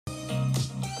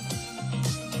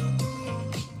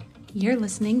You're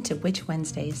listening to Witch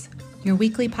Wednesdays, your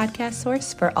weekly podcast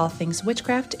source for all things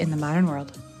witchcraft in the modern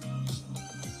world.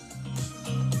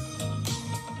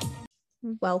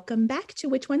 Welcome back to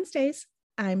Witch Wednesdays.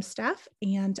 I'm Steph,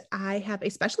 and I have a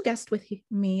special guest with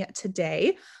me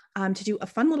today to do a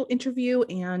fun little interview,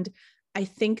 and I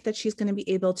think that she's going to be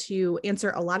able to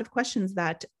answer a lot of questions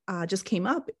that just came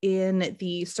up in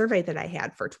the survey that I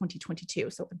had for 2022.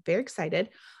 So I'm very excited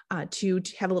to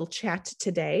have a little chat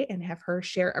today and have her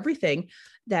share everything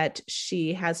that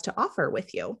she has to offer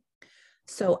with you.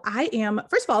 So I am,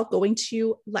 first of all, going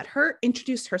to let her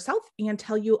introduce herself and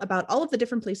tell you about all of the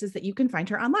different places that you can find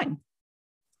her online.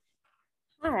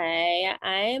 Hi,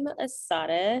 I'm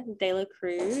Asada De La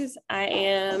Cruz. I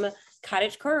am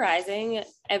Cottagecore Rising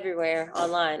everywhere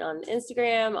online, on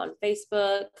Instagram, on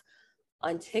Facebook,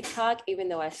 on TikTok, even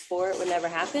though I swore it would never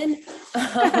happen.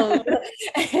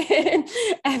 And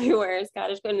everywhere is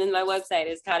Cottagecore. And then my website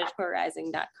is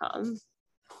cottagecorerising.com.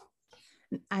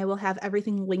 I will have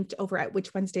everything linked over at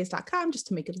witchwednesdays.com just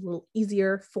to make it a little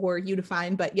easier for you to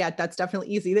find. But yeah, that's definitely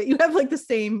easy that you have like the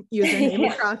same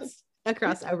username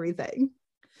across everything.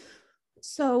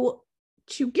 So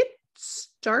to get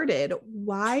started,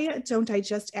 why don't I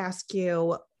just ask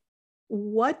you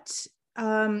what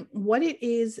it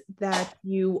is that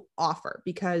you offer?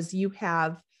 Because you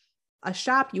have a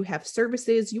shop, you have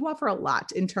services, you offer a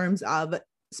lot in terms of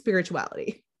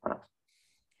spirituality.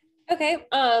 Okay.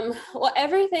 Well,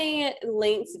 everything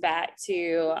links back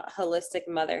to holistic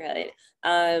motherhood.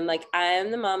 Like I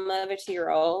am the mama of a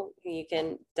 2-year-old who you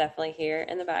can definitely hear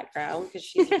in the background because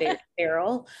she's very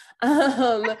feral.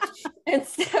 And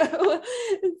so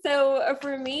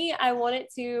for me, I wanted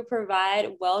to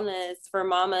provide wellness for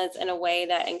mamas in a way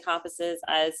that encompasses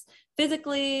us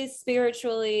physically,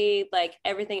 spiritually, like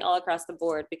everything all across the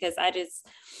board, because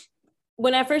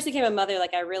when I first became a mother,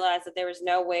 like I realized that there was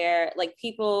nowhere, like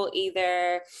people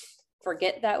either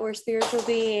forget that we're spiritual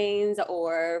beings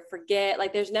or forget,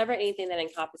 like there's never anything that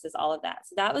encompasses all of that.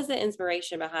 So that was the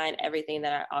inspiration behind everything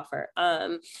that I offer.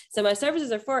 So my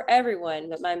services are for everyone,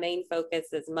 but my main focus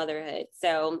is motherhood.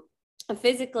 So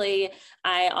physically,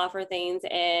 I offer things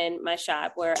in my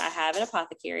shop where I have an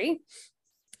apothecary.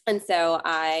 And so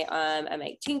I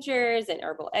make tinctures and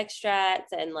herbal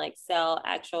extracts and like sell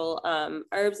actual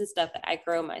herbs and stuff that I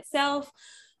grow myself.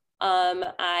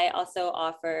 I also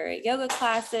offer yoga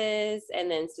classes, and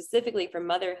then specifically for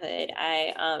motherhood,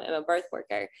 I am a birth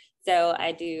worker. So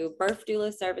I do birth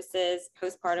doula services,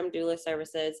 postpartum doula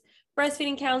services,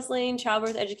 breastfeeding counseling,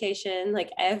 childbirth education, like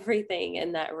everything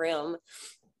in that realm.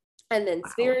 And then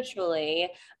spiritually,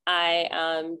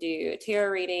 I do tarot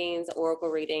readings, oracle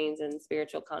readings, and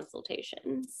spiritual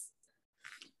consultations.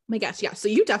 My gosh, yeah. So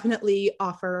you definitely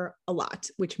offer a lot,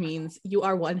 which means you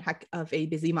are one heck of a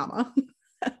busy mama.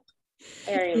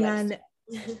 Very much.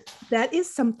 That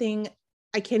is something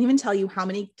I can't even tell you how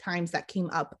many times that came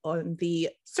up on the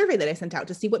survey that I sent out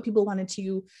to see what people wanted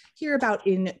to hear about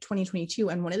in 2022.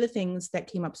 And one of the things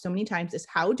that came up so many times is,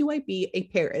 how do I be a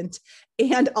parent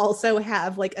and also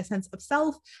have like a sense of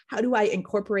self? How do I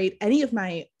incorporate any of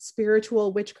my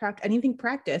spiritual witchcraft, anything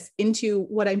practice into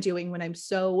what I'm doing when I'm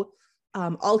so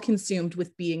all consumed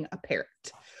with being a parent?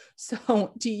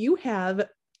 So do you have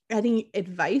any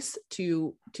advice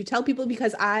to tell people?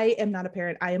 Because I am not a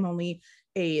parent. I am only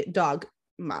a dog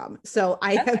mom. So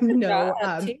I have no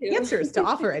answers to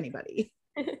offer anybody.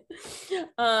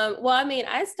 Well, I mean,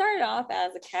 I started off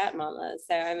as a cat mama.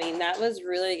 So, I mean, that was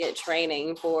really good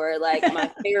training for like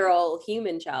my feral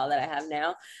human child that I have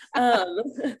now.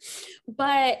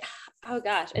 But, oh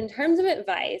gosh, in terms of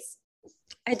advice,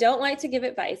 I don't like to give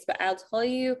advice, but I'll tell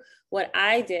you what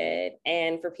I did,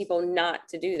 and for people not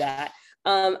to do that.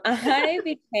 I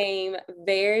became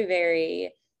very,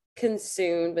 very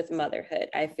consumed with motherhood,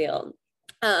 I feel.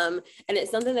 And it's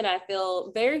something that I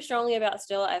feel very strongly about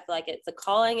still. I feel like it's a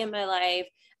calling in my life.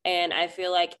 And I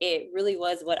feel like it really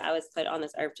was what I was put on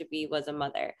this earth to be, was a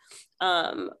mother.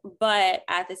 But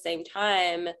at the same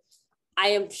time, I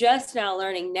am just now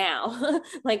learning now,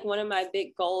 like one of my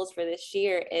big goals for this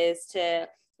year is to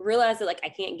realize that like I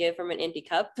can't give from an empty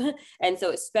cup. And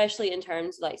so especially in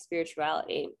terms of like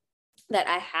spirituality, that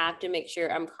I have to make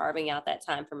sure I'm carving out that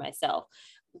time for myself.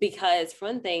 Because for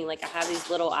one thing, like I have these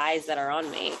little eyes that are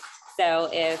on me. So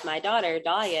if my daughter,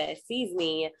 Dahlia, sees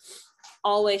me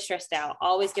always stressed out,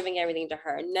 always giving everything to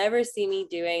her, never see me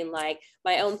doing like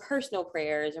my own personal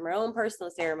prayers or my own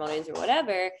personal ceremonies or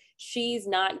whatever, she's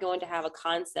not going to have a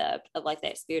concept of like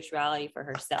that spirituality for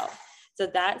herself. So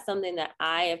that's something that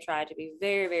I have tried to be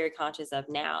very, very conscious of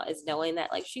now, is knowing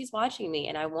that like she's watching me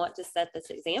and I want to set this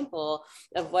example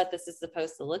of what this is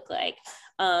supposed to look like.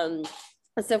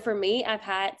 So for me, I've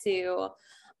had to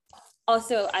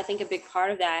also, I think a big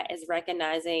part of that is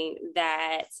recognizing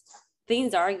that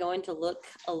things are going to look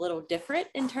a little different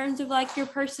in terms of like your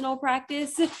personal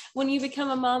practice when you become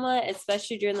a mama,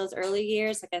 especially during those early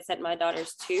years. Like I said, my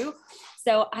daughter's 2.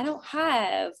 So I don't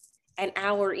have an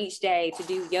hour each day to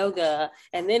do yoga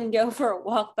and then go for a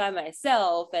walk by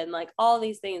myself and like all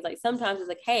these things. Like sometimes it's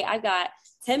like, hey, I've got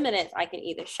 10 minutes. I can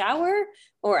either shower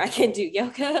or I can do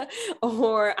yoga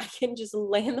or I can just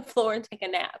lay on the floor and take a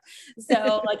nap.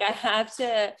 So like I have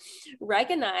to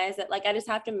recognize that like I just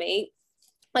have to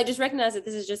just recognize that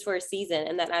this is just for a season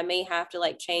and that I may have to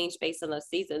like change based on those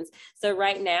seasons. So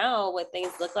right now, what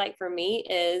things look like for me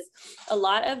is a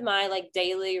lot of my like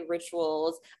daily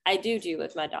rituals I do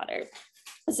with my daughter.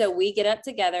 So we get up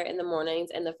together in the mornings,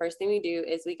 and the first thing we do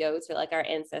is we go to like our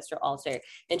ancestral altar,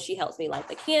 and she helps me light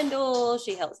the candle.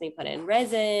 She helps me put in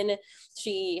resin.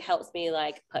 She helps me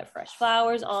like put fresh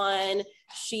flowers on.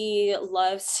 She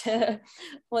loves to,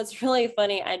 what's really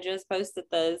funny, I just posted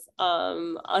this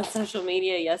on social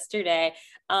media yesterday.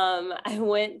 I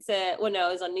went to, well, no,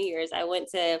 it was on New Year's. I went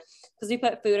to, because we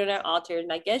put food on our altar,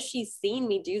 and I guess she's seen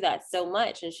me do that so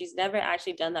much, and she's never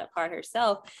actually done that part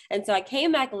herself. And so I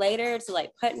came back later to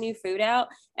like put new food out,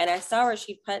 and I saw her,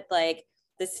 she put like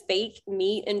this fake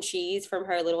meat and cheese from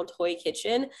her little toy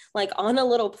kitchen, like on a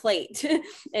little plate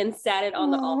and sat it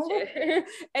on the altar.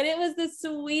 And it was the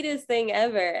sweetest thing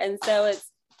ever. And so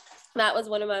that was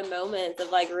one of my moments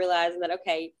of like realizing that,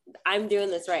 okay, I'm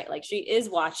doing this right. Like she is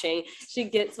watching, she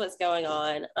gets what's going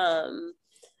on.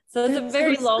 So it's a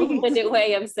very long-winded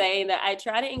way of saying that I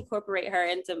try to incorporate her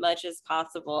into much as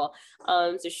possible,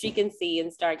 so she can see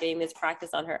and start getting this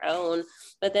practice on her own.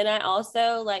 But then I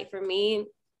also, like for me,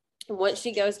 once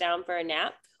she goes down for a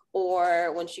nap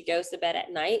or when she goes to bed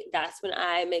at night, that's when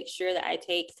I make sure that I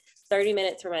take 30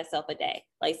 minutes for myself a day.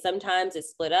 Like sometimes it's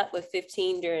split up with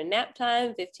 15 during nap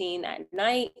time, 15 at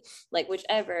night, like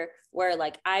whichever, where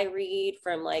like I read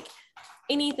from like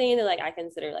anything that like I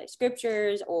consider like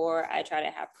scriptures, or I try to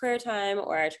have prayer time,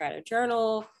 or I try to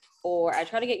journal, or I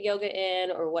try to get yoga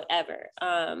in or whatever.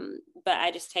 But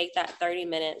I just take that 30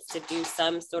 minutes to do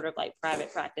some sort of like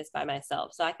private practice by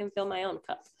myself so I can fill my own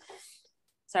cup.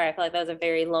 Sorry, I feel like that was a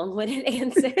very long-winded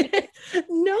answer.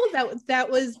 No, that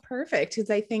was perfect, because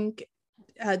I think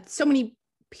so many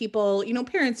people,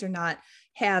 parents or not,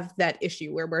 have that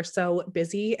issue where we're so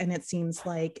busy, and it seems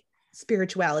like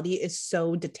spirituality is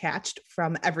so detached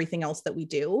from everything else that we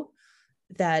do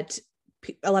that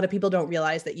a lot of people don't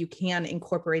realize that you can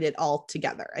incorporate it all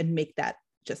together and make that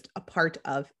just a part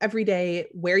of every day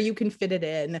where you can fit it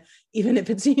in, even if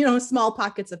it's, small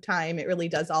pockets of time. It really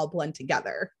does all blend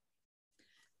together.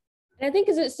 And I think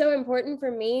because it's so important for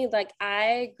me, like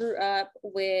I grew up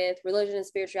with religion and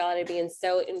spirituality being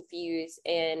so infused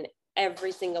in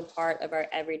every single part of our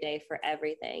everyday for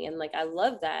everything. And like, I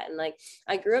love that. And like,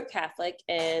 I grew up Catholic,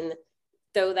 and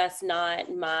though that's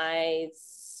not my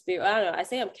spirit, I don't know, I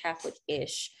say I'm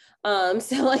Catholic-ish.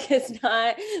 So like, it's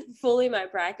not fully my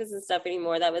practice and stuff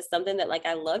anymore. That was something that like,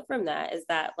 I love from that, is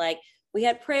that like, we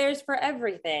had prayers for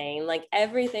everything, like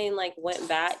everything like went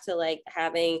back to like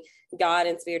having God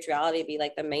and spirituality be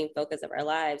like the main focus of our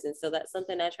lives. And so that's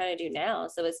something I try to do now.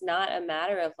 So it's not a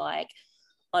matter of like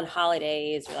on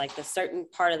holidays or like the certain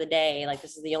part of the day, like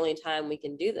this is the only time we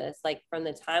can do this. Like from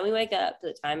the time we wake up to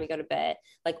the time we go to bed,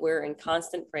 like we're in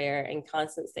constant prayer and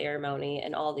constant ceremony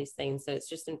and all these things. So it's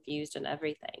just infused in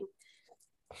everything.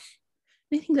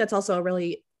 I think that's also a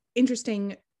really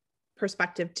interesting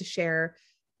perspective to share,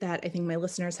 that I think my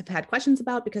listeners have had questions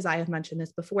about, because I have mentioned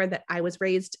this before, that I was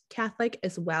raised Catholic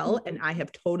as well. Mm-hmm. And I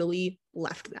have totally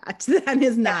left that. That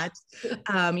is not,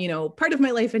 part of my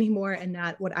life anymore, and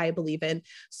not what I believe in.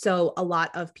 So a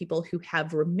lot of people who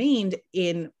have remained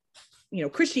in,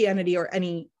 Christianity or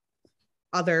any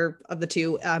other of the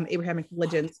two Abrahamic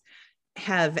religions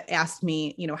have asked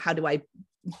me, how do I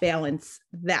balance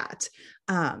that?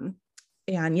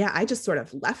 And yeah, I just sort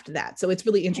of left that. So it's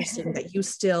really interesting that you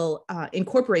still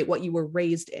incorporate what you were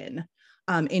raised in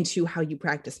into how you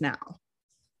practice now.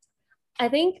 I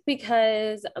think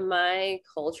because my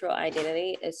cultural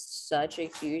identity is such a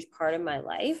huge part of my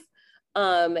life.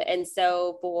 And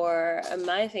so for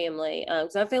my family, so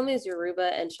my family is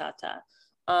Yoruba and Shatta.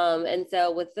 And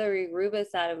so with the Yoruba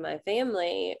side of my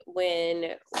family,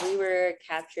 when we were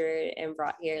captured and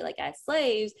brought here like as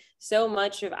slaves, so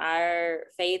much of our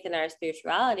faith and our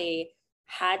spirituality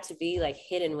had to be like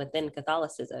hidden within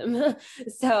Catholicism.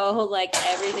 So like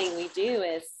everything we do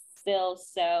is still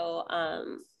so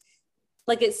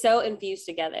like it's so infused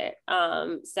together.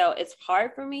 So it's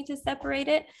hard for me to separate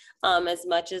it as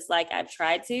much as like I've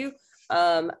tried to.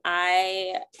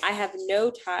 I have no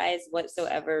ties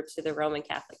whatsoever to the Roman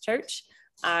Catholic Church.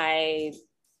 I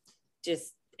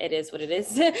just, it is what it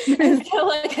is. And so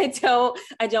like, I don't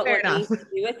Fair want enough. anything to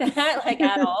do with that, like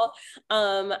at all.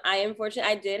 I am fortunate.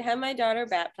 I did have my daughter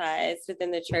baptized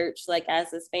within the church, like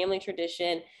as this family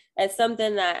tradition. It's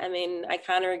something that, I mean, I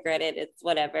kind of regret it. It's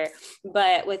whatever.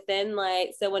 But within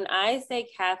like, so when I say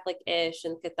Catholic-ish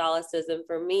and Catholicism,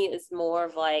 for me, it's more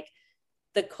of like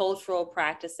the cultural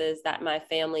practices that my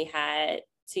family had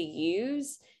to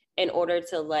use in order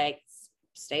to like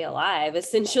stay alive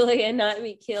essentially and not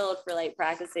be killed for like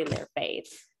practicing their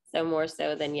faith. So more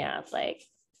so than, yeah, like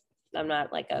I'm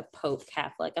not like a Pope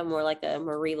Catholic. I'm more like a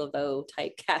Marie Laveau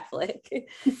type Catholic.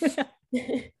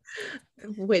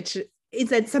 Which is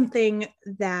that something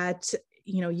that,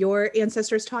 you know, your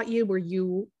ancestors taught you? Were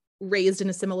you raised in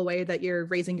a similar way that you're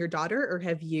raising your daughter, or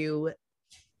have you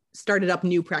started up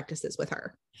new practices with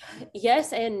her?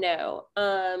 Yes and no.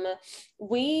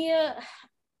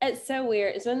 It's so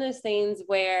weird. It's one of those things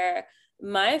where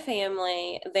my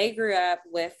family, they grew up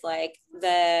with like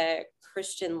the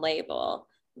Christian label,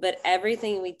 but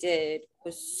everything we did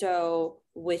was so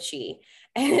witchy.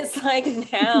 And it's like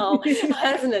now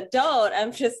as an adult,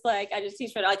 I'm just like, I just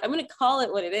teach her, like, I'm going to call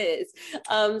it what it is.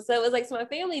 So it was like, so my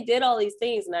family did all these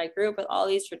things and I grew up with all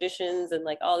these traditions and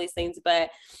like all these things,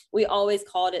 but we always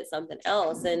called it something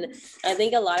else. And I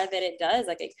think a lot of it does,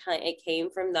 like it came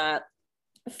from that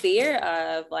fear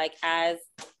of like, as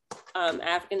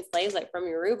African slaves, like from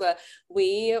Yoruba,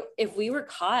 if we were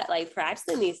caught like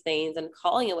practicing these things and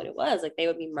calling it what it was, like they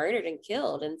would be murdered and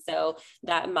killed. And so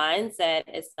that mindset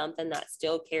is something that's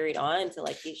still carried on to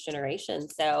like each generation.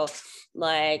 So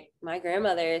like my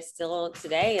grandmother still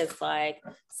today is like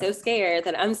so scared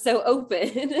that I'm so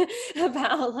open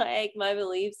about like my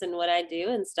beliefs and what I do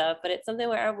and stuff. But it's something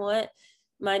where I want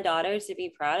my daughter to be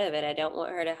proud of it. I don't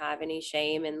want her to have any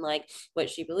shame in like what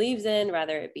she believes in,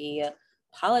 whether it be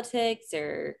politics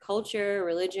or culture,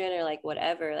 religion, or like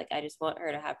whatever. Like I just want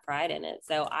her to have pride in it.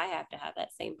 So I have to have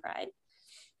that same pride.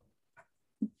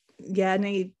 Yeah,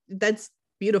 and that's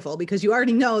beautiful because you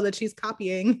already know that she's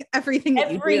copying everything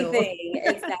that you do.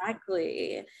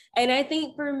 Exactly. And I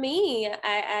think for me,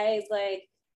 I like,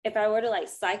 if I were to like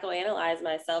psychoanalyze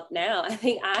myself now, I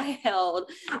think I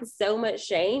held so much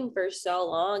shame for so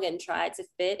long and tried to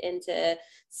fit into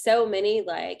so many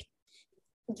like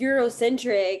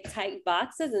Eurocentric type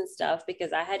boxes and stuff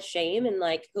because I had shame in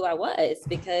like who I was,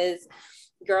 because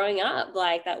growing up,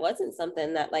 like that wasn't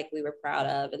something that like we were proud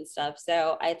of and stuff.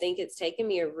 So I think it's taken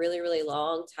me a really, really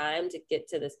long time to get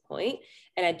to this point.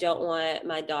 And I don't want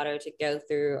my daughter to go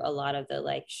through a lot of the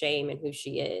like shame and who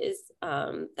she is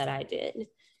that I did.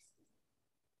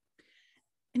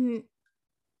 And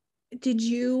did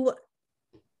you,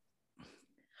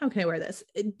 how can I wear this?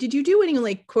 Did you do any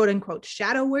like quote unquote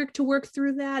shadow work to work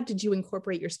through that? Did you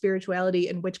incorporate your spirituality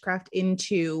and witchcraft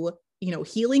into, you know,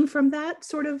 healing from that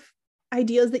sort of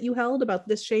ideas that you held about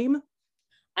this shame?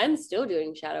 I'm still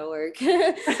doing shadow work.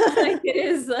 Like it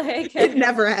is like it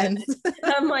never ends.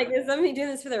 I'm like, is somebody doing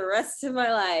this for the rest of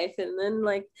my life? And then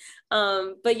like,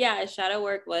 but yeah, shadow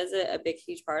work was a big,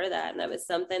 huge part of that. And that was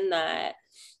something that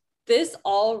this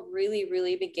all really,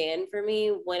 really began for me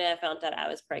when I found out I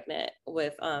was pregnant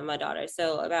with my daughter.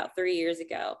 So about 3 years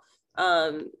ago,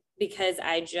 because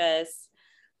I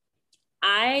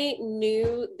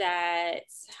knew that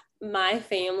my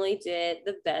family did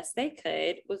the best they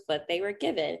could with what they were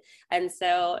given. And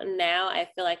so now I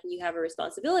feel like you have a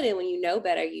responsibility, and when you know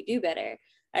better, you do better.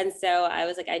 And so I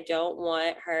was like, I don't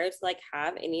want her to like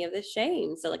have any of the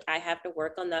shame. So like I have to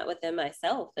work on that within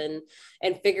myself and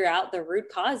figure out the root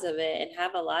cause of it and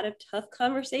have a lot of tough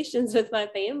conversations with my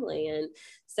family. And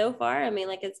so far, I mean,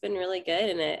 like it's been really good.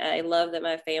 And I love that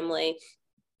my family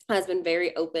has been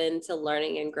very open to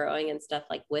learning and growing and stuff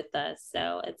like with us.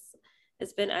 So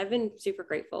I've been super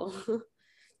grateful.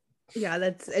 Yeah,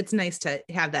 it's nice to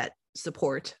have that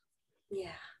support. Yeah.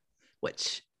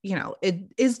 Which, you know,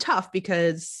 it is tough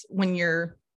because when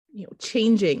you're, you know,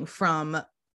 changing from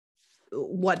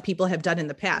what people have done in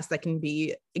the past, that can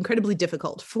be incredibly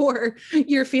difficult for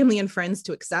your family and friends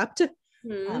to accept.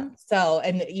 Mm-hmm. So,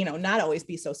 and, you know, not always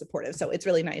be so supportive. So it's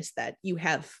really nice that you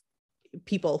have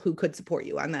people who could support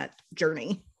you on that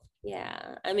journey.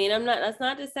 Yeah. I mean, that's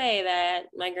not to say that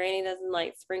my granny doesn't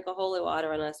like sprinkle holy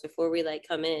water on us before we like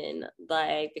come in,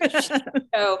 like, because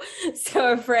she's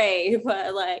so afraid,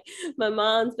 but like my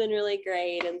mom's been really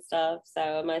great and stuff.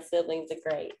 So my siblings are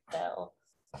great. So.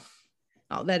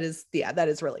 Oh, that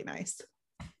is really nice.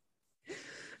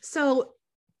 So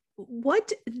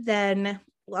what then,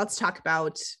 let's talk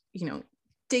about, you know,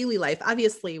 daily life,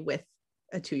 obviously with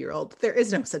a 2-year-old. There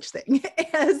is no such thing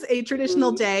as a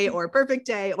traditional day or perfect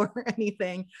day or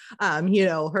anything.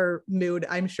 Her mood,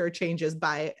 I'm sure, changes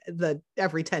by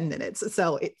every 10 minutes.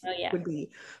 So it would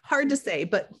be hard to say,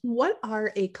 but what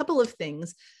are a couple of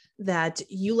things that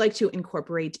you like to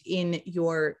incorporate in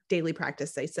your daily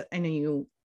practice? I know you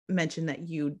mentioned that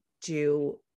you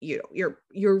do,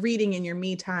 you're reading in your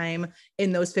me time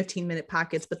in those 15-minute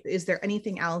pockets, but is there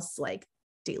anything else like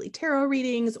daily tarot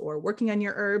readings or working on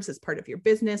your herbs as part of your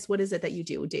business? What is it that you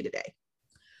do day to day?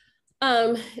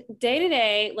 Day to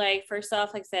day, like first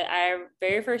off, like I said, our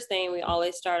very first thing, we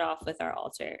always start off with our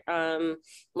altar. I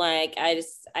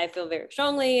feel very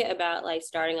strongly about like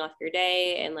starting off your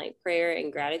day and like prayer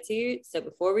and gratitude. So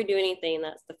before we do anything,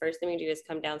 that's the first thing we do is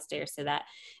come downstairs to that.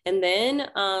 And then,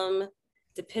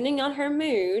 depending on her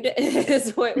mood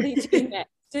is what we do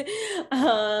next.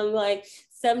 Like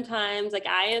sometimes like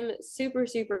I am super,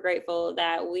 super grateful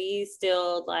that we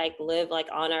still like live like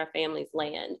on our family's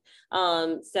land.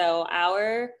 So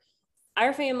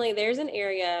our family, there's an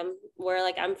area where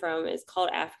like I'm from, it's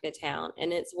called Africa Town,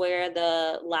 and it's where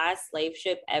the last slave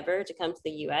ship ever to come to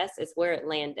the US is where it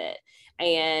landed.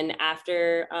 And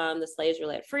after the slaves were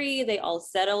let free, they all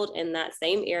settled in that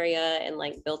same area and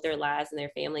like built their lives and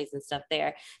their families and stuff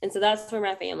there. And so that's where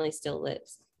my family still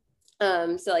lives.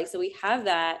 So we have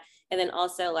that. And then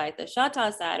also like the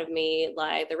Chata side of me,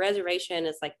 like the reservation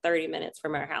is like 30 minutes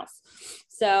from our house.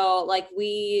 So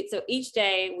each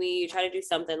day we try to do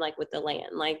something like with the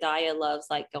land. Like Daya loves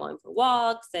like going for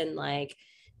walks and like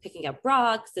picking up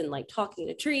rocks and like talking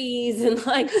to trees and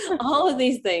like all of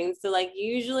these things. So like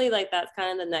usually like that's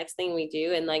kind of the next thing we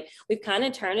do. And like we've kind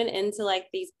of turned it into like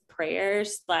these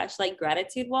prayers / like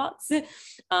gratitude walks, where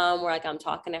like I'm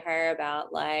talking to her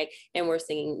about like, and we're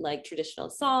singing like traditional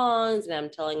songs, and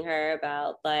I'm telling her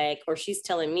about like, or she's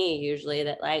telling me usually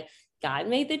that like God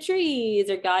made the trees,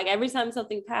 or God, every time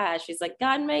something passed, she's like,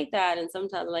 God made that. And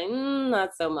sometimes I'm like,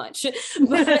 not so much.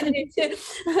 But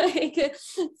like,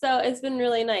 so it's been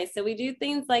really nice. So we do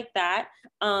things like that.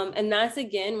 And that's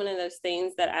again, one of those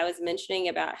things that I was mentioning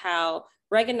about how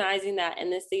recognizing that in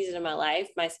this season of my life,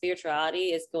 my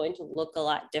spirituality is going to look a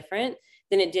lot different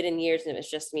than it did in years. And it was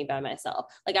just me by myself.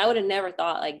 Like I would have never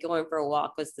thought like going for a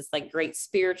walk was this like great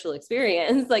spiritual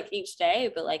experience like each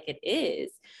day, but like it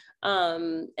is.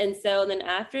 And so then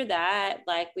after that,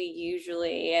 like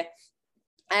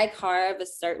I carve a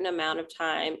certain amount of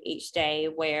time each day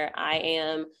where I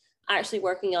am actually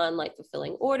working on like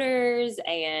fulfilling orders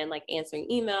and like answering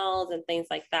emails and things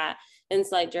like that. And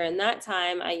so like during that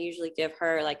time, I usually give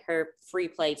her like her free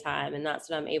play time. And that's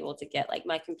when I'm able to get like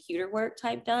my computer work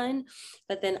type done.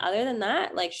 But then other than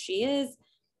that, like she is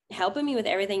helping me with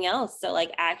everything else. So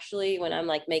like actually when I'm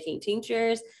like making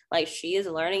tinctures, like she is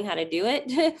learning how to do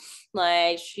it.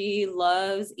 Like she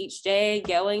loves each day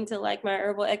going to like my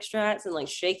herbal extracts and like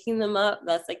shaking them up.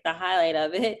 That's like the highlight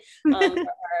of it for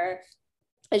her.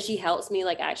 And she helps me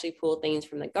like actually pull things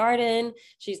from the garden.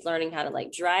 She's learning how to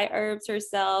like dry herbs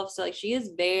herself. So like she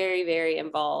is very, very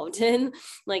involved in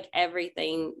like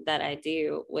everything that I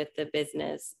do with the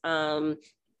business.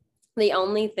 The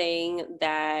only thing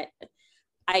that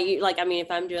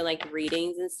if I'm doing like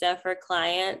readings and stuff for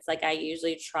clients, like I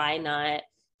usually try not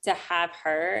to have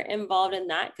her involved in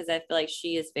that because I feel like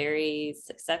she is very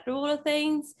susceptible to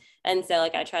things. And so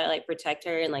like I try to like protect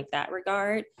her in like that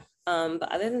regard.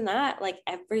 But other than that, like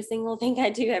every single thing I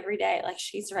do every day, like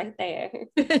she's right there.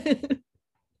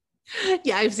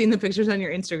 Yeah, I've seen the pictures on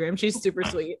your Instagram. She's super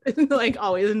sweet, like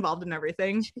always involved in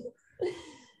everything.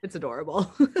 It's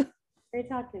adorable. They're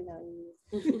talking about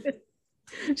you.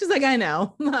 She's like, I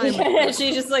know.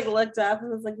 She just like looked up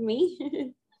and was like,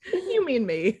 me? You mean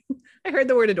me? I heard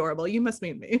the word adorable. You must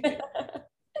mean me.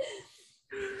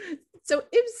 So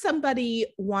if somebody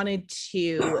wanted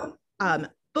to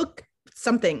book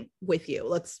something with you,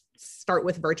 let's start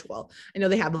with virtual. I know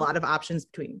they have a lot of options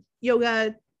between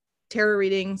yoga, tarot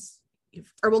readings,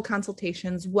 herbal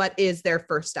consultations. What is their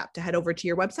first step? To head over to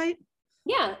your website?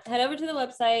 Yeah, head over to the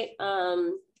website.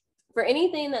 For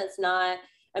anything that's not,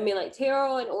 like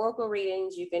tarot and oracle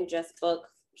readings, you can just book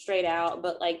straight out,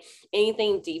 but like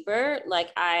anything deeper,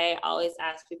 like I always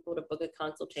ask people to book a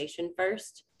consultation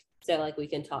first. So like we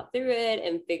can talk through it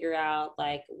and figure out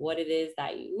like what it is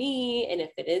that you need. And if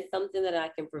it is something that I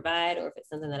can provide, or if it's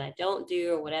something that I don't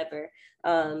do or whatever.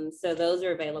 So those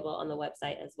are available on the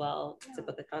website as well to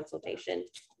book a consultation.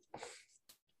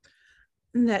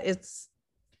 That is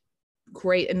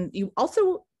great. And you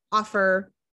also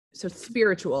offer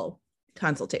spiritual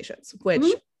consultations, which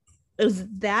is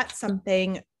that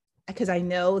something, because I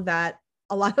know that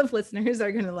a lot of listeners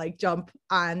are going to like jump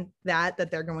on that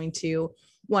they're going to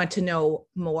want to know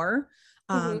more.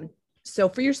 So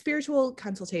for your spiritual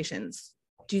consultations,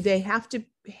 do they have to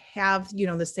have,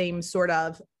 the same sort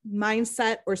of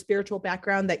mindset or spiritual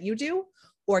background that you do,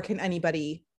 or can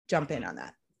anybody jump in on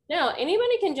that? No,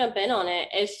 anybody can jump in on it.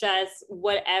 It's just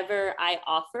whatever I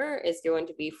offer is going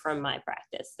to be from my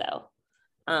practice though.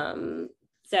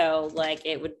 So like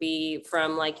it would be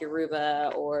from like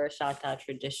Yoruba or Shata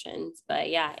traditions. But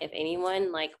yeah, if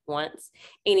anyone like wants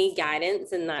any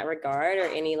guidance in that regard or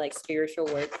any like spiritual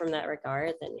work from that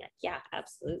regard, then yeah,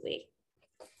 absolutely.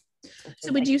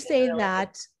 So would you say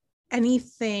that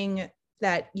anything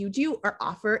that you do or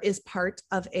offer is part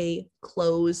of a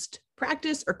closed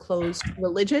practice or closed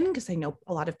religion? Because I know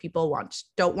a lot of people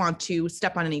don't want to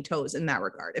step on any toes in that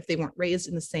regard if they weren't raised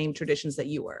in the same traditions that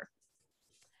you were.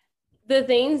 The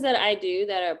things that I do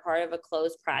that are part of a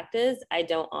closed practice, I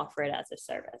don't offer it as a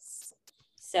service.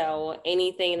 So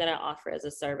anything that I offer as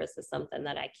a service is something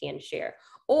that I can share.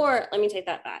 Or let me take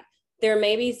that back. There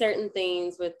may be certain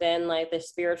things within like the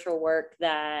spiritual work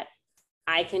that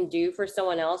I can do for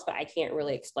someone else, but I can't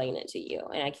really explain it to you.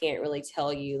 And I can't really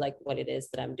tell you like what it is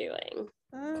that I'm doing.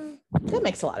 That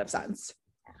makes a lot of sense.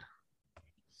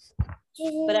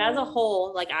 But as a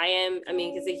whole, like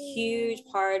because a huge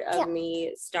part of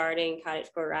me starting Cottage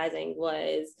Core Rising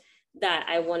was that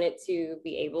I wanted to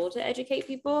be able to educate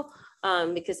people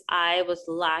because I was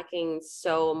lacking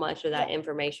so much of that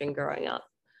information growing up.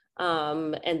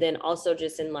 And then also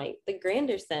just in like the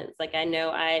grander sense, like I know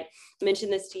I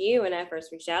mentioned this to you when I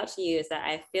first reached out to you, is that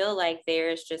I feel like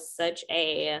there's just such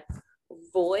a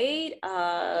void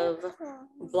of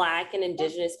Black and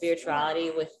Indigenous spirituality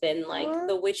within like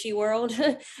the witchy world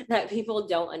that people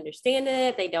don't understand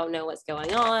it. They don't know what's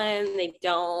going on.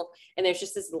 And there's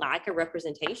just this lack of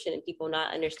representation and people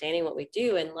not understanding what we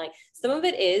do. And like some of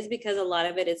it is because a lot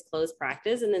of it is closed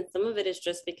practice. And then some of it is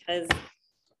just because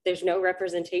there's no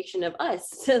representation of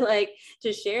us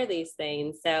to share these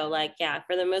things. So like, yeah,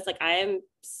 for the most, like I am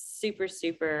super,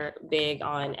 super big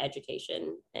on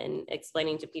education and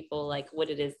explaining to people like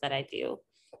what it is that I do.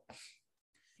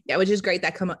 Yeah, which is great.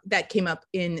 That came up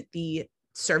in the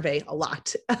survey a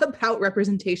lot about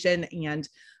representation and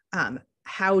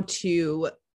how to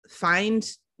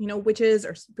find, witches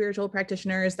or spiritual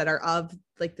practitioners that are of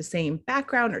like the same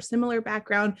background or similar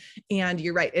background. And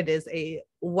you're right, it is a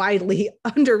widely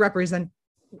underrepresented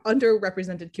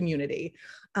community.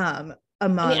 I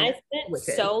spent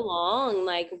so long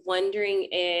like wondering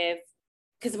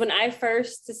because when I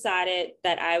first decided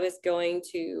that I was going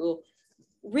to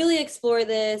really explore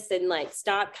this and like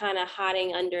stop kind of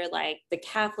hiding under like the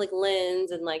Catholic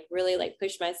lens and like really like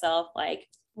push myself like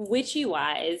witchy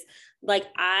wise, like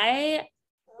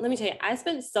let me tell you, I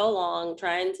spent so long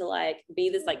trying to like be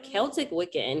this like Celtic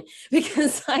Wiccan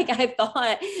because like I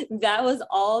thought that was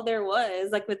all there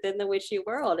was like within the witchy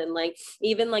world. And like,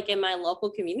 even like in my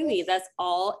local community, that's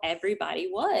all everybody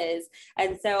was.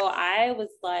 And so I was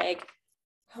like,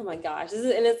 oh my gosh,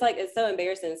 it's so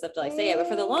embarrassing and stuff to like say it, but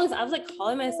for the longest I was like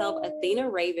calling myself Athena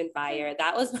Ravenfire.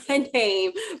 That was my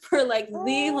name for like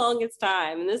the longest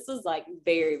time, and this was like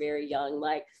very, very young,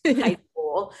 like high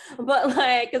school. But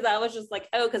like, because I was just like,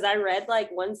 because I read like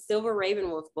one Silver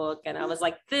Ravenwolf book and I was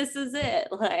like, this is it,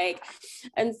 like.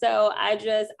 And so I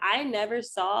never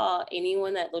saw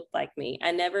anyone that looked like me.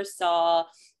 I never saw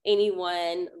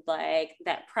anyone like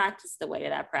that practiced the way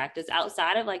that I practice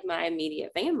outside of like my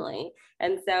immediate family.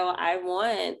 And so I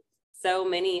want so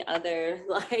many other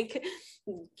like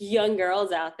young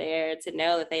girls out there to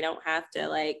know that they don't have to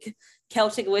like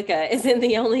Celtic Wicca isn't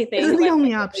the only thing. Isn't the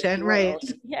only option, right?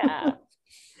 Yeah.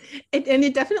 And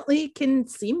it definitely can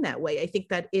seem that way. I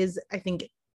think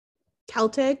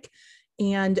Celtic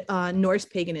and Norse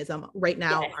paganism right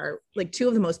now are like two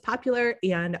of the most popular,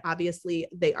 and obviously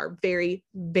they are very,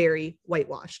 very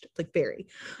whitewashed, like very,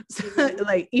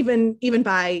 like even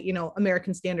by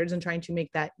American standards, and trying to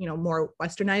make that more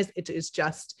westernized. It is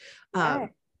just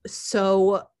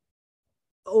so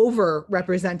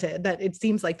overrepresented that it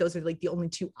seems like those are like the only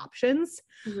two options,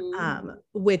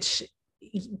 which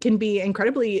can be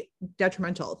incredibly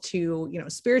detrimental to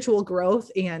spiritual growth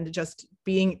and just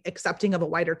being accepting of a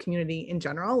wider community in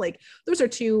general. Like those are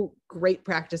two great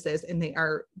practices and they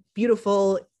are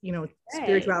beautiful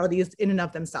spiritualities in and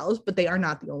of themselves, but they are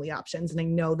not the only options. And I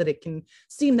know that it can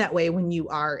seem that way when you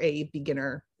are a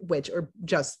beginner witch or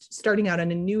just starting out on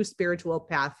a new spiritual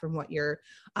path from what your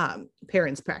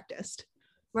parents practiced.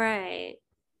 Right.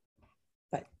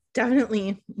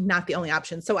 Definitely not the only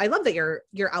option. So I love that you're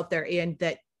out there and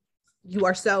that you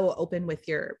are so open with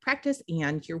your practice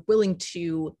and you're willing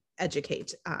to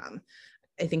educate. I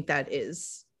think that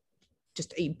is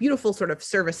just a beautiful sort of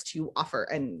service to offer,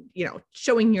 and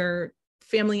showing your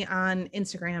family on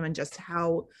Instagram and just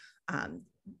how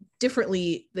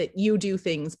differently that you do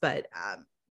things, but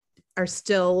are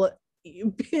still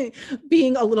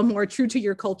being a little more true to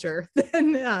your culture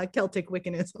than Celtic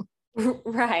Wiccanism.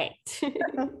 Right.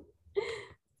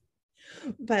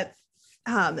 But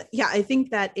yeah, I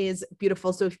think that is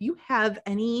beautiful. So if you have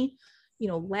any,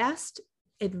 last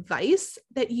advice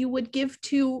that you would give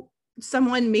to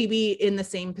someone maybe in the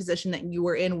same position that you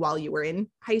were in while you were in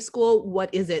high school,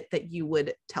 what is it that you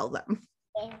would tell them?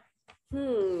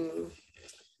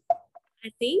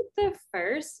 I think the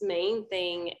first main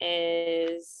thing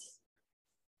is,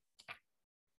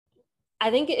 I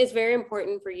think it is very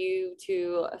important for you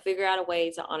to figure out a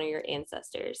way to honor your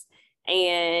ancestors.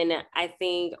 And I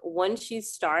think once you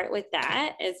start with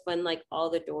that is when like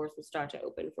all the doors will start to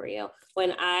open for you.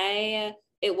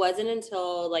 It wasn't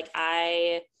until like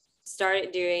I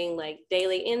started doing like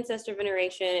daily ancestor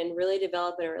veneration and really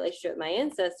developing a relationship with my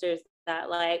ancestors that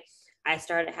like I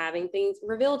started having things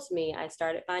revealed to me. I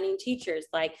started finding teachers,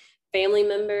 like family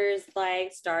members,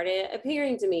 like started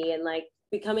appearing to me and like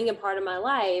becoming a part of my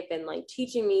life and like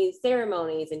teaching me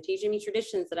ceremonies and teaching me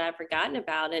traditions that I've forgotten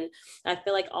about. And I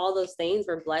feel like all those things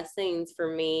were blessings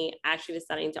for me actually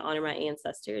deciding to honor my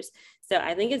ancestors. So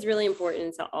I think it's really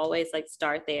important to always like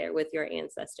start there with your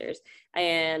ancestors.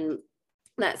 And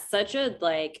that's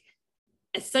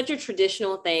it's such a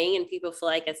traditional thing and people feel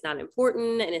like it's not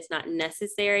important and it's not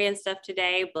necessary and stuff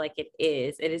today, but like it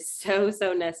is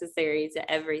so necessary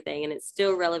to everything and it's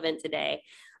still relevant today.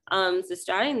 So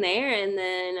starting there, and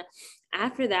then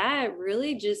after that,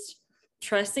 really just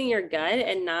trusting your gut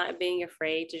and not being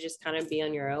afraid to just kind of be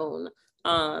on your own.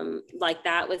 Like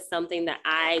that was something that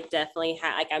I definitely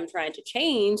had, like I'm trying to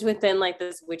change within like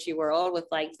this witchy world with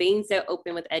like being so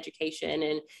open with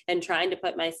education and trying to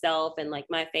put myself and like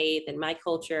my faith and my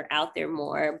culture out there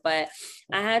more. But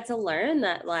I had to learn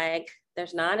that like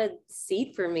there's not a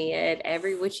seat for me at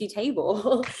every witchy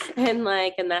table and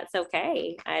that's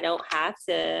okay. I don't have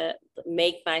to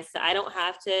I don't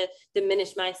have to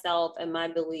diminish myself and my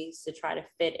beliefs to try to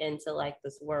fit into like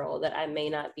this world that I may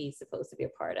not be supposed to be a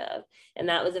part of. And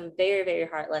that was a very, very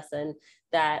hard lesson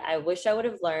that I wish I would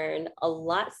have learned a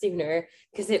lot sooner,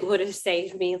 because it would have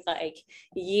saved me like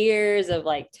years of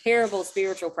like terrible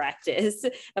spiritual practice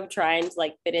of trying to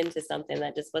like fit into something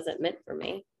that just wasn't meant for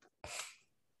me.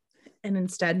 And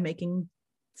instead making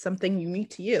something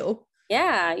unique to you.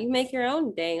 Yeah, you make your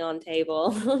own dang on table.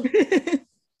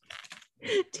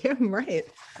 Damn right.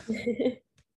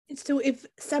 So if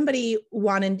somebody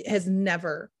has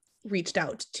never reached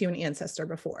out to an ancestor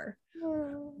before,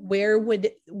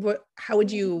 how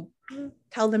would you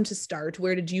tell them to start?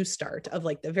 Where did you start of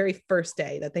like the very first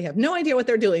day that they have no idea what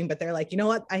they're doing, but they're like, you know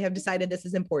what, I have decided this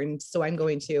is important, so I'm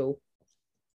going to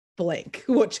blank.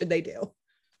 What should they do?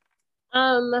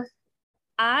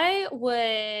 I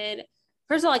would,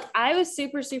 first of all, like I was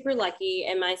super, super lucky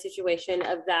in my situation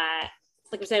of that,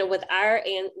 like I said, with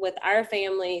our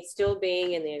family still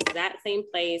being in the exact same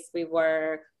place we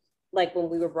were like when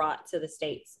we were brought to the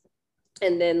States.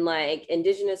 And then like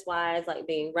indigenous wise, like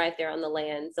being right there on the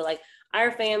land. So like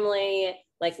our family,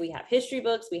 like we have history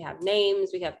books, we have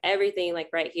names, we have everything like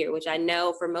right here, which I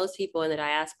know for most people in the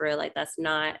diaspora, like that's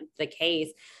not the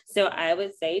case. So I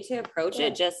would say to approach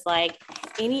it just like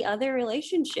any other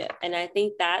relationship. And I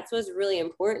think that's what's really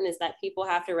important, is that people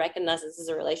have to recognize this is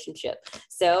a relationship.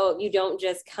 So you don't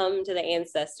just come to the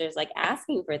ancestors like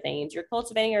asking for things, you're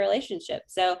cultivating a relationship.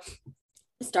 So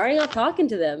starting off talking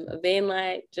to them, being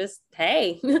like, just,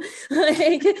 hey,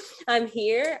 like I'm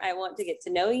here, I want to get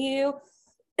to know you.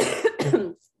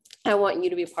 I want you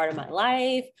to be a part of my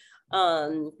life.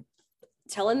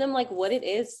 Telling them like what it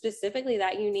is specifically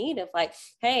that you need, of like,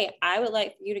 hey, I would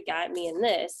like you to guide me in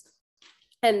this.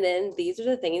 And then these are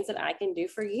the things that I can do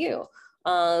for you.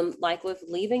 Like with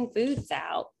leaving foods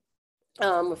out,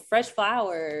 with fresh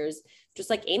flowers,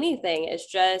 just like anything.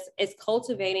 It's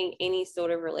cultivating any sort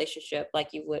of relationship like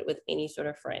you would with any sort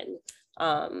of friend.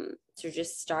 So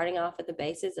just starting off at the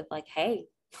basis of like, hey,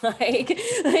 like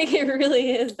it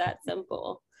really is that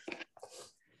simple.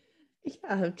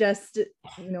 Yeah, just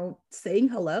saying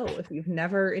hello if you've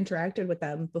never interacted with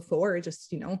them before,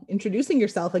 just introducing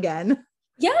yourself again.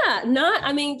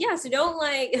 So don't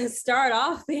like start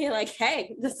off being like,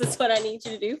 hey, this is what I need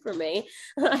you to do for me,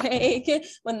 like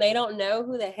when they don't know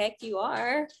who the heck you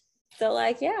are. So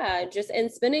like, yeah, just,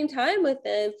 and spending time with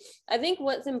them. I think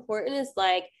what's important is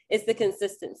the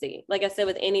consistency. Like I said,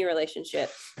 with any relationship,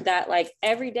 that like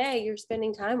every day you're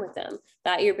spending time with them,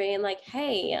 that you're being like,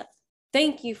 hey,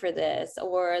 thank you for this,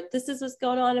 or this is what's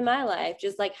going on in my life.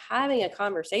 Just like having a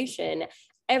conversation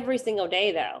every single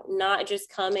day, though, not just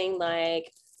coming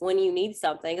like when you need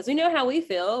something, because we know how we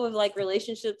feel with like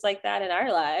relationships like that in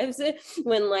our lives.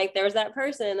 When like there's that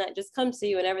person that just comes to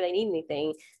you whenever they need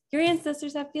anything. Your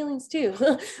ancestors have feelings too.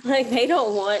 Like they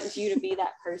don't want you to be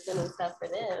that person and stuff for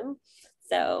them.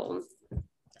 So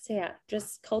yeah,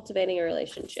 just cultivating a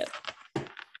relationship.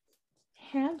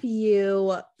 Have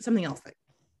you, something else that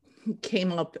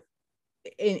came up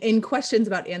in questions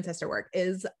about ancestor work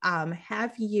is,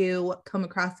 have you come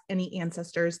across any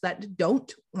ancestors that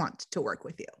don't want to work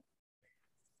with you?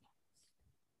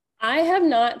 I have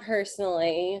not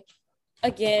personally,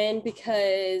 again,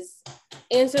 because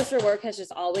ancestor work has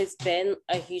just always been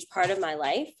a huge part of my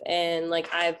life. And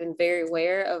like, I've been very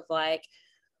aware of like,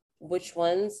 which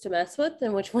ones to mess with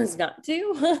and which ones not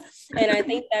to. And I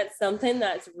think that's something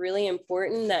that's really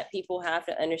important that people have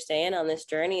to understand on this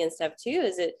journey and stuff too,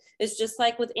 is it's just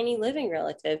like with any living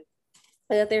relative,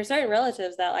 that there's certain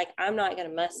relatives that like, I'm not going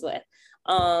to mess with.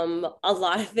 A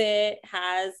lot of it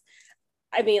has,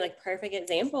 I mean, like perfect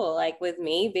example, like with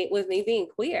me being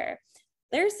queer,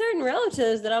 there's certain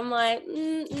relatives that I'm like,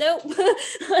 nope,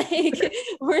 like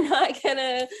we're not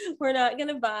gonna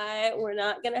buy, we're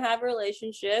not gonna have a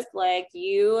relationship. Like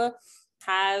you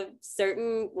have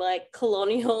certain like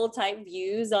colonial type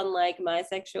views on like my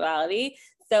sexuality.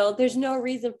 So there's no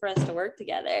reason for us to work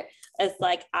together. It's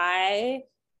like, I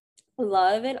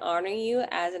love and honor you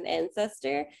as an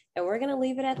ancestor, and we're gonna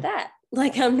leave it at that.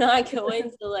 Like I'm not going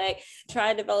to like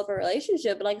try to develop a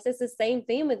relationship. But like it's the same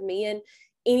thing with me and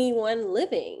anyone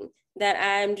living, that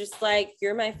I'm just like,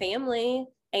 you're my family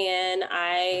and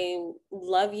I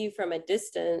love you from a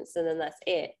distance, and then that's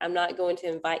it. I'm not going to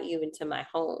invite you into my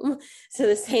home. So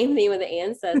the same thing with the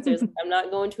ancestors. I'm not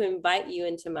going to invite you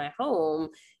into my home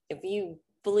if you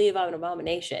believe I'm an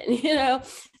abomination, you know?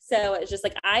 So it's just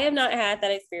like, I have not had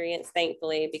that experience,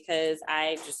 thankfully, because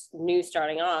I just knew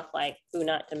starting off like who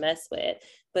not to mess with.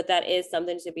 But that is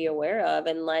something to be aware of,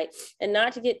 and like, and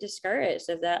not to get discouraged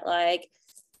of that. Like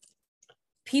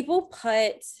people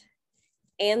put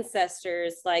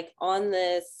ancestors like on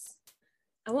this,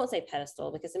 I won't say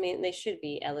pedestal, because I mean, they should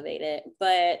be elevated,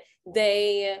 but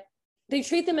they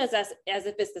treat them as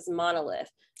if it's this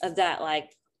monolith of that,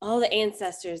 like, all the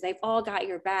ancestors, they've all got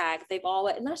your back. They've all,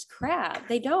 and that's crap.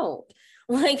 They don't.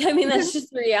 Like, I mean, that's just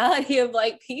the reality of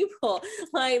like people.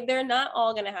 Like, they're not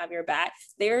all going to have your back.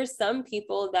 There are some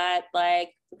people that,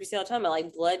 like, we see all the time,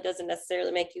 like, blood doesn't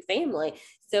necessarily make you family.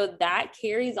 So that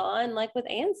carries on like with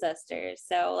ancestors.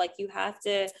 So like, you have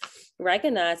to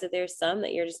recognize that there's some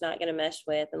that you're just not going to mesh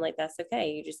with. And like, that's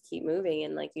okay. You just keep moving,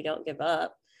 and like, you don't give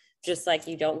up. Just like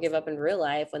you don't give up in real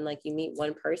life when like you meet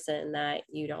one person that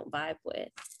you don't vibe with.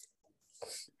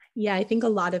 Yeah, I think a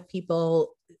lot of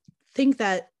people think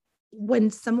that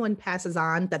when someone passes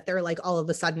on, that they're like all of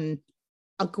a sudden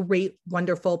a great,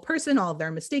 wonderful person. All of their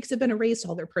mistakes have been erased.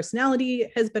 All their personality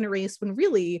has been erased, when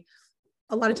really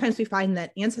a lot of times we find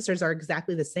that ancestors are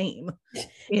exactly the same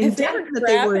in death that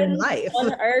they were in life.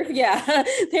 On Earth, yeah,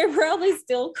 they're probably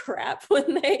still crap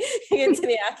when they get to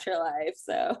the afterlife.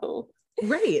 So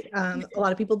right. A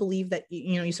lot of people believe that,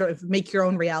 you know, you sort of make your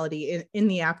own reality in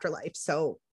the afterlife.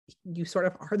 So you sort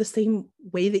of are the same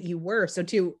way that you were. So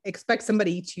to expect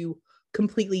somebody to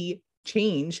completely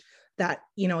change that,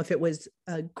 you know, if it was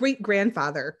a great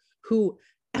grandfather who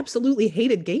absolutely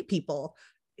hated gay people,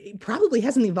 it probably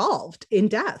hasn't evolved in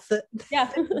death. Yeah.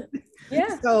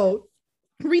 Yeah. So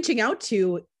reaching out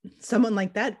to someone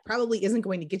like that probably isn't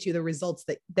going to get you the results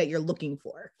that you're looking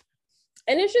for.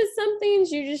 And it's just some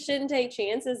things you just shouldn't take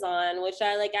chances on, which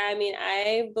I like. I mean,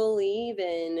 I believe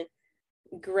in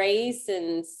grace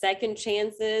and second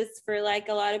chances for like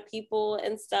a lot of people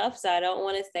and stuff. So I don't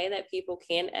want to say that people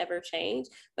can't ever change,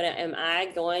 but am I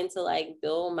going to like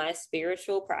build my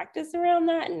spiritual practice around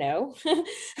that? No.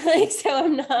 Like, so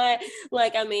I'm not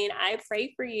like, I mean, I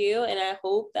pray for you and I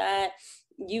hope that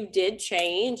you did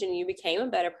change and you became a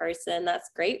better person. That's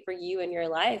great for you in your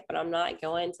life, but I'm not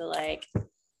going to like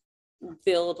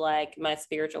build like my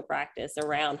spiritual practice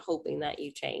around hoping that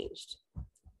you changed.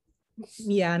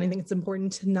 Yeah, and I think it's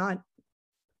important to not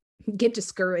get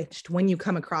discouraged when you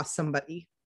come across somebody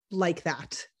like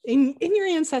that in your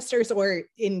ancestors or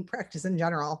in practice in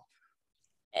general.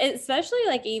 Especially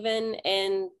like even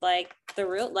in like the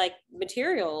real like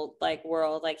material like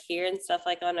world, like here and stuff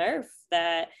like on Earth,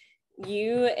 that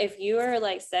if you are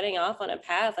like setting off on a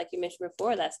path like you mentioned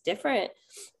before, that's different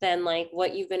than like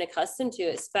what you've been accustomed to,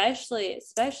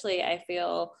 especially I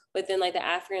feel within like the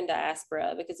African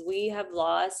diaspora, because we have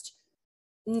lost,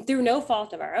 through no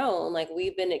fault of our own, like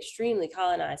we've been extremely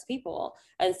colonized people,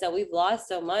 and so we've lost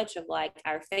so much of like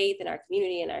our faith and our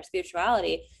community and our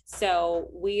spirituality. So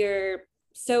we're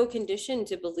so conditioned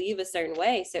to believe a certain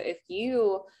way. So if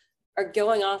you are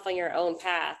going off on your own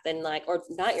path and like, or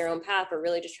not your own path, but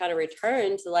really just try to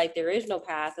return to like the original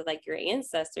path of like your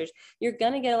ancestors, you're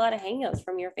going to get a lot of hangups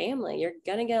from your family. You're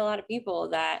going to get a lot of people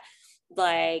that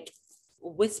like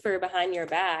whisper behind your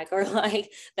back, or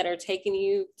like that are taking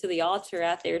you to the altar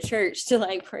at their church to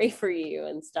like pray for you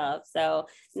and stuff. So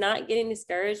not getting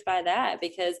discouraged by that,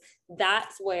 because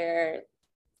that's where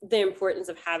the importance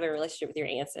of having a relationship with your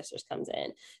ancestors comes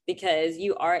in, because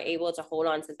you are able to hold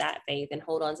on to that faith and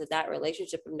hold on to that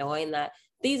relationship of knowing that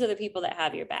these are the people that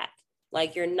have your back.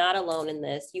 Like, you're not alone in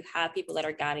this. You have people that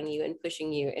are guiding you and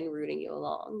pushing you and rooting you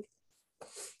along.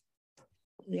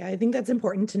 Yeah, I think that's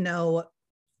important to know,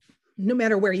 no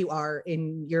matter where you are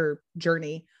in your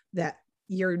journey, that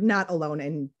you're not alone.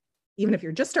 And even if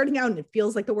you're just starting out and it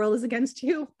feels like the world is against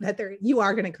you, that you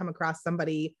are going to come across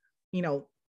somebody, you know,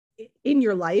 in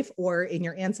your life or in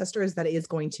your ancestors that is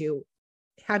going to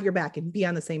have your back and be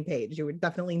on the same page. You were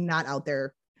definitely not out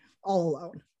there all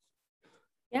alone.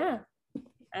 Yeah,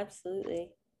 absolutely.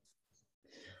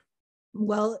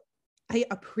 Well, I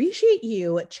appreciate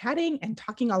you chatting and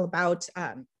talking all about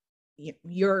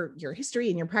your history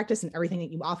and your practice and everything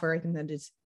that you offer. I think that is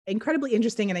incredibly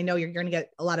interesting. And I know you're going to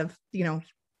get a lot of,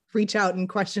 reach out and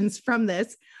questions from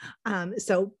this.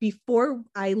 So before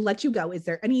I let you go, is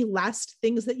there any last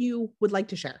things that you would like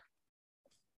to share?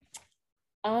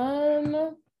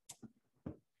 I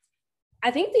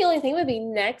think the only thing would be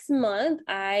next month,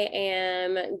 I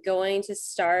am going to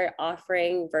start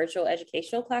offering virtual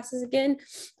educational classes again.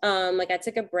 I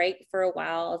took a break for a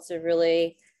while to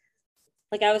really,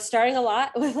 I was starting a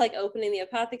lot with opening the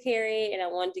apothecary, and I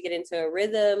wanted to get into a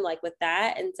rhythm with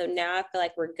that. And so now I feel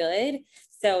like we're good.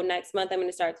 So next month I'm going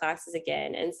to start classes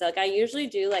again. And so I usually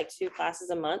do 2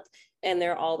 classes a month, and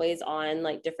they're always on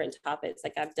different topics.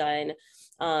 I've done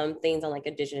things on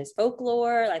Indigenous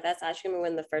folklore. That's actually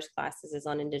one of the first classes is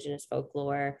on Indigenous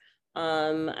folklore.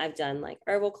 I've done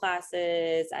herbal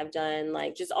classes. I've done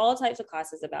just all types of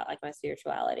classes about my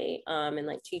spirituality, and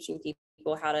teaching people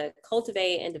how to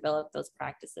cultivate and develop those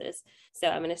practices. So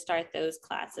I'm going to start those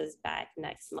classes back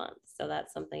next month. So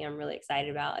that's something I'm really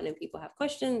excited about. And if people have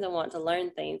questions and want to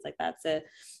learn things, that's a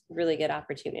really good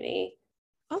opportunity.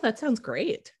 Oh, that sounds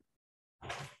great.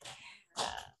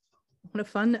 What a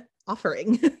fun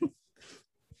offering.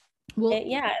 Well,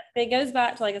 it goes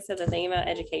back to, like I said, the thing about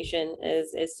education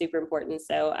is super important.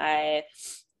 So I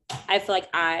feel like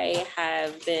I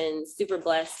have been super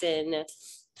blessed in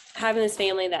having this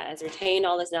family that has retained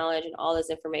all this knowledge and all this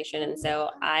information. And so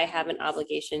I have an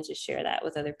obligation to share that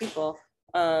with other people.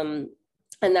 And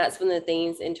that's one of the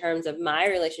things in terms of my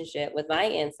relationship with my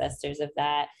ancestors, of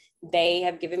that they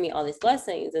have given me all these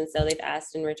blessings. And so they've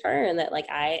asked in return that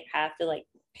I have to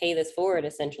pay this forward,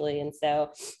 essentially. And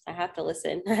so I have to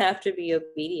listen. I have to be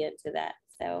obedient to that.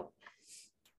 So.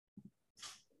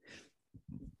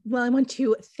 Well, I want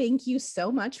to thank you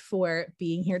so much for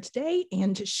being here today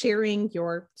and sharing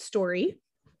your story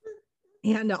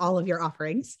and all of your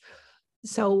offerings.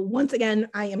 So once again,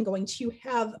 I am going to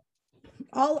have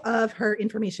all of her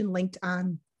information linked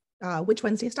on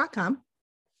witchwednesdays.com.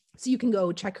 So you can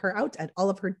go check her out at all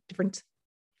of her different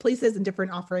places and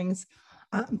different offerings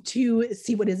to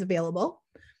see what is available.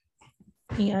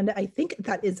 And I think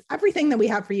that is everything that we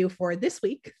have for you for this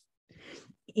week.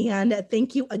 And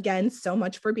thank you again so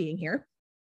much for being here.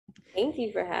 Thank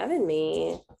you for having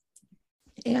me.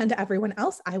 And everyone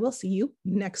else, I will see you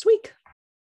next week.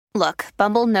 Look,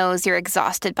 Bumble knows you're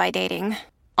exhausted by dating.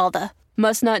 All the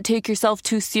must not take yourself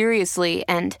too seriously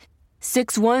and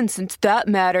 6'1" since that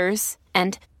matters.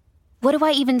 And what do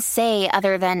I even say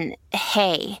other than,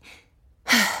 hey?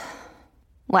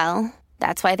 Well,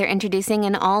 that's why they're introducing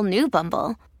an all-new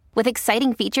Bumble, with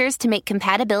exciting features to make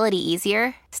compatibility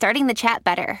easier, starting the chat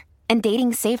better, and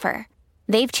dating safer.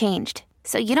 They've changed,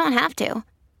 so you don't have to.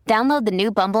 Download the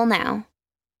new Bumble now.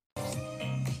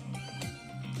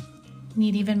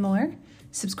 Need even more?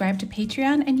 Subscribe to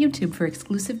Patreon and YouTube for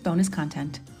exclusive bonus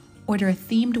content. Order a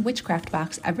themed witchcraft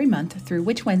box every month through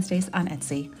Witch Wednesdays on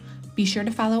Etsy. Be sure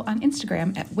to follow on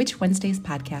Instagram at Witch Wednesdays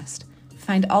Podcast.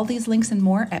 Find all these links and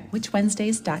more at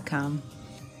witchwednesdays.com.